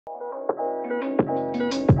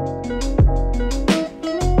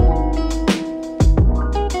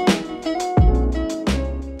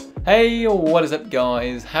Hey, what is up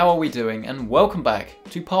guys, how are we doing, and welcome back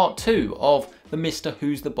to part 2 of the Mr.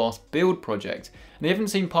 Who's the Boss build project. And if you haven't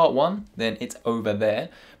seen part 1, then it's over there.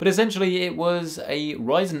 But essentially it was a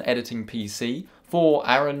Ryzen editing PC for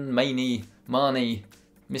Aaron Marnie,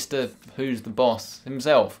 Mr. Who's the Boss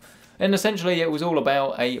himself. And essentially it was all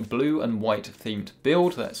about a blue and white themed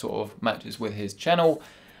build that sort of matches with his channel.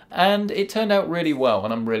 And it turned out really well,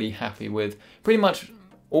 and I'm really happy with pretty much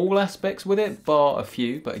all aspects with it, bar a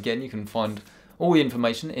few, but again you can find all the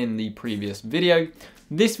information in the previous video.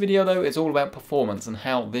 This video though is all about performance and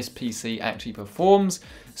how this PC actually performs,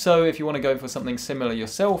 so if you want to go for something similar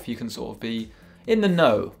yourself you can sort of be in the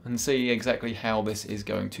know and see exactly how this is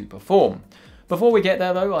going to perform. Before we get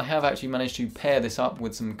there though, I have actually managed to pair this up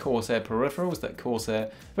with some Corsair peripherals that Corsair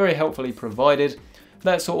very helpfully provided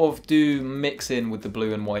that sort of do mix in with the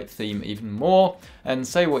blue and white theme even more. And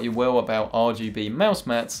say what you will about RGB mouse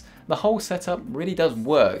mats, the whole setup really does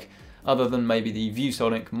work, other than maybe the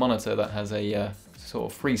ViewSonic monitor that has a sort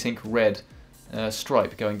of FreeSync red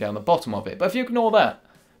stripe going down the bottom of it. But if you ignore that,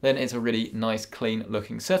 then it's a really nice clean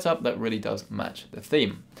looking setup that really does match the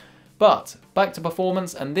theme. But back to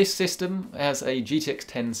performance, and this system has a GTX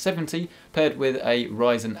 1070 paired with a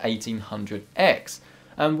Ryzen 1800X.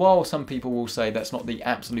 And while some people will say that's not the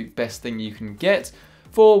absolute best thing you can get,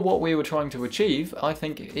 for what we were trying to achieve, I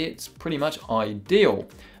think it's pretty much ideal.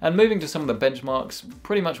 And moving to some of the benchmarks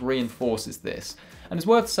pretty much reinforces this. And it's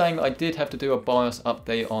worth saying that I did have to do a BIOS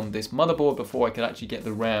update on this motherboard before I could actually get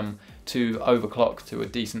the RAM to overclock to a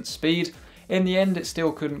decent speed. In the end, it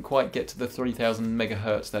still couldn't quite get to the 3000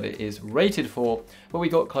 MHz that it is rated for, but we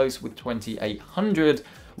got close with 2800,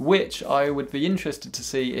 which I would be interested to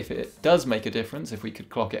see if it does make a difference, if we could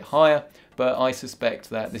clock it higher, but I suspect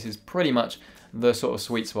that this is pretty much the sort of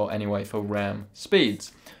sweet spot anyway for RAM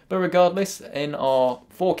speeds. But regardless, in our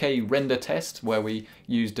 4K render test, where we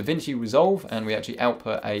used DaVinci Resolve and we actually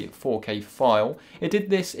output a 4K file, it did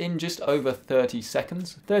this in just over 30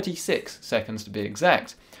 seconds, 36 seconds to be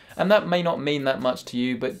exact. And that may not mean that much to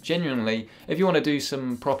you, but genuinely, if you want to do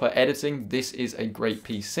some proper editing, this is a great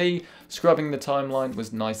PC. Scrubbing the timeline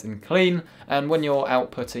was nice and clean, and when you're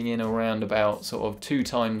outputting in around about sort of 2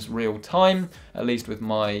 times real time, at least with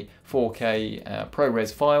my 4K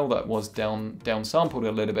ProRes file that was downsampled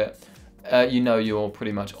a little bit, you know you're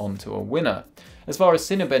pretty much onto a winner. As far as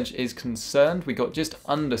Cinebench is concerned, we got just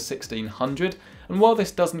under 1600, and while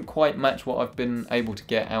this doesn't quite match what I've been able to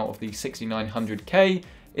get out of the 6900K,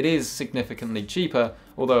 it is significantly cheaper,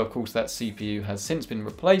 although of course that CPU has since been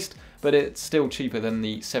replaced, but it's still cheaper than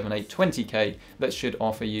the 7820K that should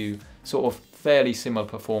offer you sort of fairly similar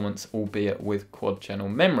performance, albeit with quad channel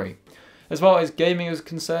memory. As far as gaming is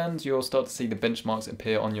concerned, you'll start to see the benchmarks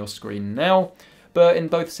appear on your screen now, but in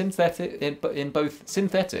both synthetic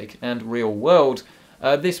and real world,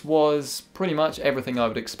 this was pretty much everything I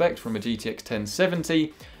would expect from a GTX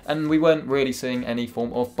 1070, and we weren't really seeing any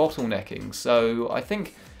form of bottlenecking. So I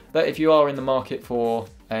think that if you are in the market for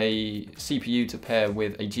a CPU to pair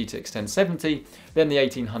with a GTX 1070, then the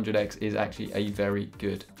 1800X is actually a very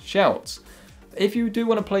good shout. If you do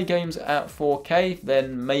want to play games at 4K,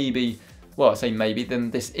 then maybe, well I say maybe, then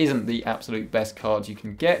this isn't the absolute best card you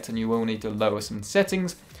can get, and you will need to lower some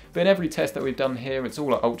settings. But in every test that we've done here, it's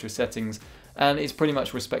all at ultra settings, and it's pretty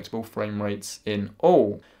much respectable frame rates in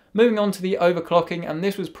all. Moving on to the overclocking, and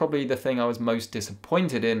this was probably the thing I was most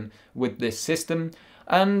disappointed in with this system,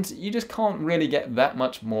 and you just can't really get that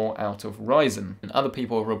much more out of Ryzen. And other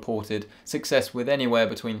people have reported success with anywhere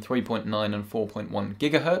between 3.9 and 4.1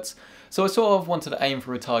 GHz, so I sort of wanted to aim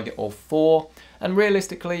for a target of 4, and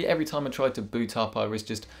realistically every time I tried to boot up I was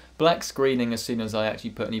just black screening as soon as I actually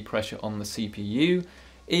put any pressure on the CPU,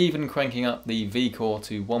 even cranking up the V-core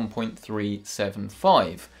to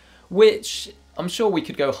 1.375, which I'm sure we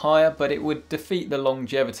could go higher, but it would defeat the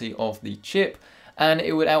longevity of the chip, and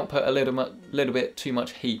it would output a little bit too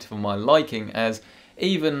much heat for my liking, as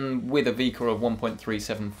even with a V-core of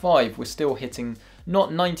 1.375, we're still hitting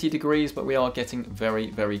not 90 degrees, but we are getting very,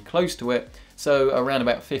 very close to it, so around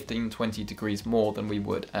about 15-20 degrees more than we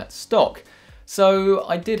would at stock. So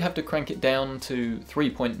I did have to crank it down to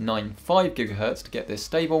 3.95 GHz to get this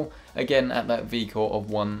stable, again at that V-core of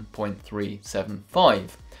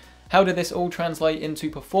 1.375. How did this all translate into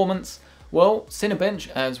performance? Well, Cinebench,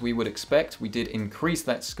 as we would expect, we did increase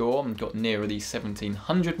that score and got nearer the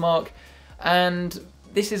 1700 mark, and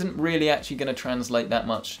this isn't really actually going to translate that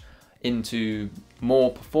much into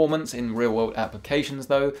more performance in real world applications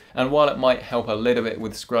though, and while it might help a little bit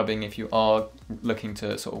with scrubbing if you are looking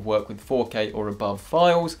to sort of work with 4K or above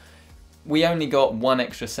files, we only got 1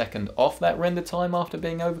 extra second off that render time after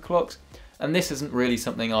being overclocked, and this isn't really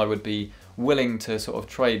something I would be willing to sort of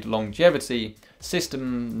trade longevity,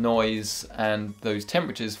 system noise and those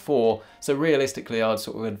temperatures for, so realistically I'd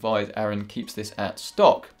sort of advise Aaron keeps this at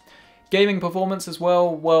stock. Gaming performance as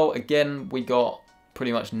well, again we got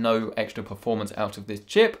pretty much no extra performance out of this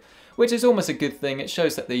chip, which is almost a good thing. It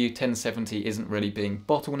shows that the 1070 isn't really being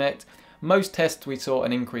bottlenecked. Most tests we saw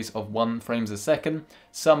an increase of 1 frames a second,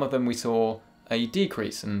 some of them we saw a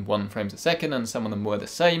decrease in 1 frames a second and some of them were the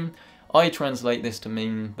same. I translate this to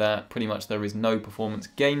mean that pretty much there is no performance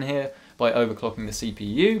gain here by overclocking the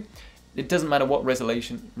CPU. It doesn't matter what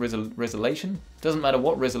resolution it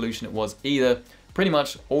was either, pretty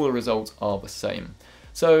much all the results are the same.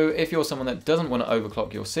 So if you're someone that doesn't want to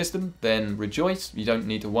overclock your system, then rejoice, you don't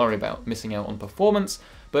need to worry about missing out on performance.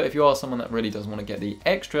 But if you are someone that really does want to get the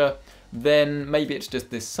extra, then maybe it's just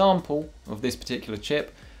this sample of this particular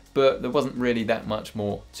chip, but there wasn't really that much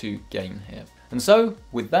more to gain here. And so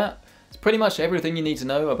with that, it's pretty much everything you need to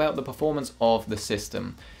know about the performance of the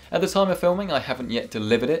system. At the time of filming, I haven't yet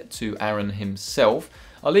delivered it to Aaron himself.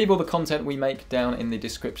 I'll leave all the content we make down in the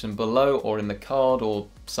description below or in the card or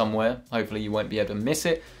somewhere. Hopefully you won't be able to miss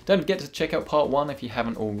it. Don't forget to check out part 1 if you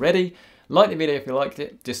haven't already. Like the video if you liked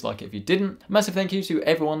it, dislike it if you didn't. Massive thank you to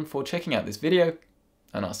everyone for checking out this video,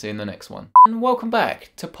 and I'll see you in the next one. And welcome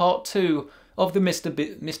back to part 2 of the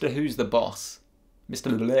Mr. Who's the Boss.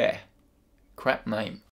 Mr. Bleh. Crap name.